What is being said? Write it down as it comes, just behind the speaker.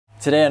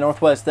Today on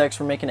Northwest Decks,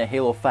 we're making a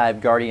Halo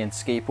 5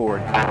 Guardians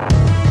skateboard.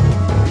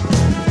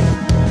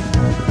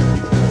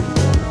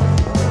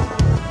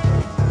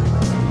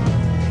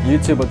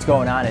 YouTube, what's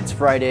going on? It's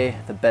Friday,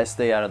 the best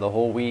day out of the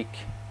whole week.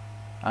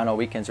 I know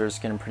weekends are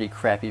just getting pretty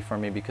crappy for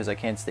me because I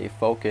can't stay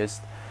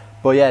focused.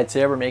 But yeah,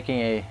 today we're making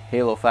a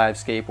Halo 5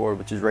 skateboard,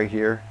 which is right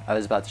here. I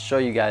was about to show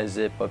you guys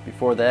it, but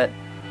before that,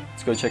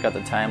 let's go check out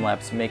the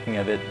time-lapse making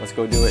of it. Let's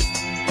go do it.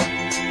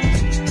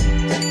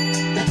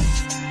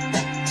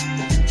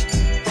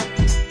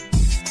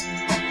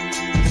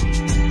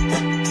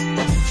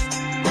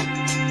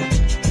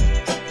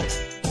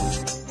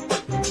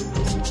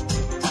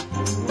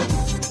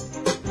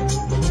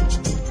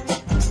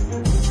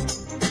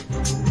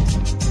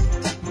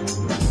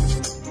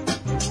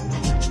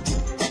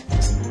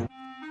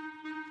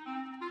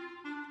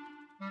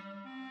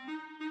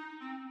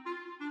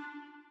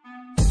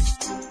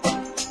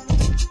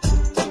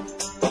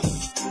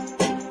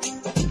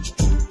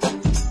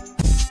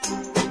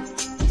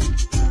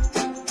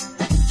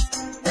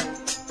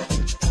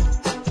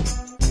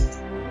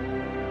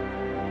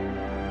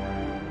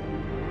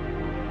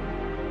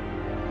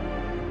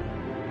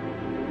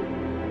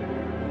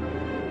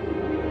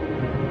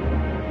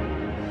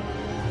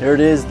 There it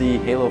is, the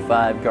Halo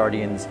 5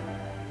 Guardians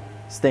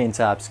stain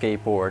top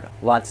skateboard.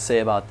 A lot to say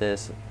about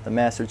this. The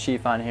Master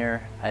Chief on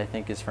here, I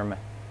think, is from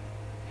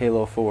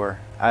Halo 4.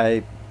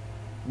 I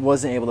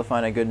wasn't able to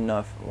find a good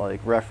enough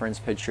reference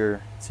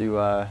picture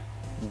to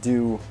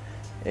do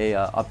a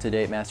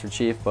up-to-date Master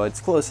Chief, but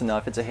it's close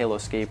enough. It's a Halo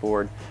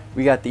skateboard.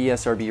 We got the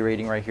ESRB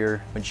rating right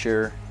here,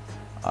 mature.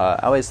 I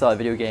always thought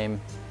video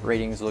game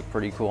ratings look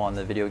pretty cool on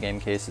the video game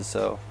cases,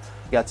 so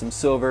we got some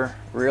silver,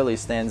 really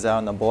stands out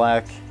in the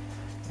black.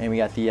 And we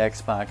got the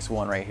Xbox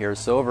One right here.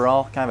 So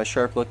overall, kind of a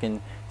sharp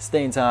looking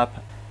stain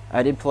top.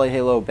 I did play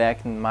Halo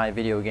back in my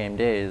video game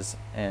days,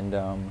 and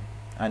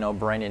I know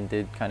Brandon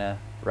did kind of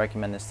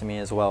recommend this to me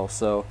as well.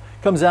 So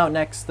comes out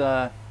next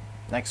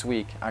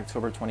week,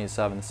 October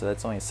 27th, so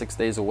that's only 6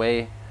 days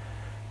away.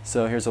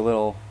 So here's a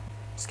little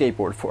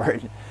skateboard for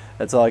it.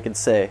 That's all I can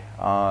say.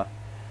 Yeah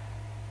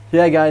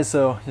guys,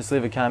 so just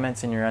leave a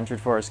comment and you're entered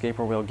for our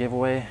skateboard wheel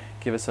giveaway.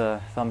 Give us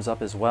a thumbs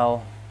up as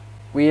well.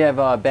 We have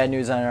bad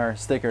news on our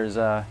stickers.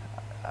 I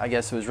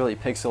guess it was really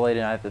pixelated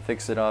and I have to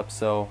fix it up,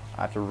 so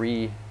I have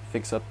to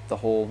fix up the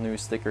whole new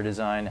sticker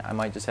design. I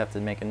might just have to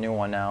make a new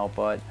one now,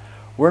 but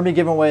we're going to be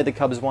giving away the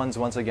Cubs ones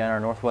once again, our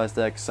Northwest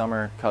Deck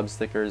Summer Cubs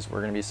stickers. We're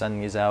going to be sending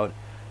these out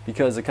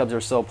because the Cubs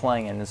are still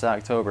playing in this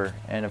October,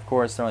 and of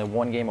course they're only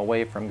one game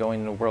away from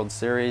going to the World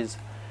Series.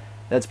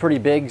 That's pretty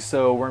big,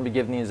 so we're going to be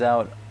giving these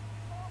out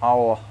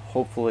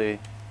hopefully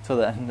till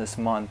the end of this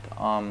month.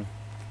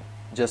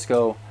 Just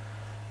go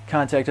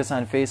contact us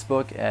on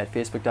Facebook at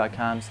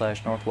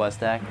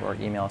facebook.com/northwestdeck or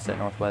email us at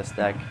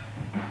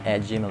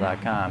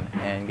northwestdeck@gmail.com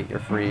and get your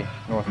free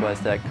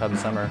Northwest Deck Cubs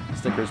Summer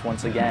stickers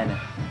once again.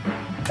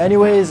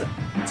 Anyways,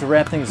 to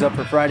wrap things up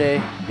for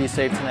Friday, be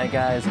safe tonight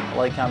guys.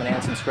 Like, comment,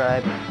 and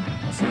subscribe.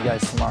 I'll see you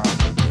guys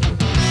tomorrow.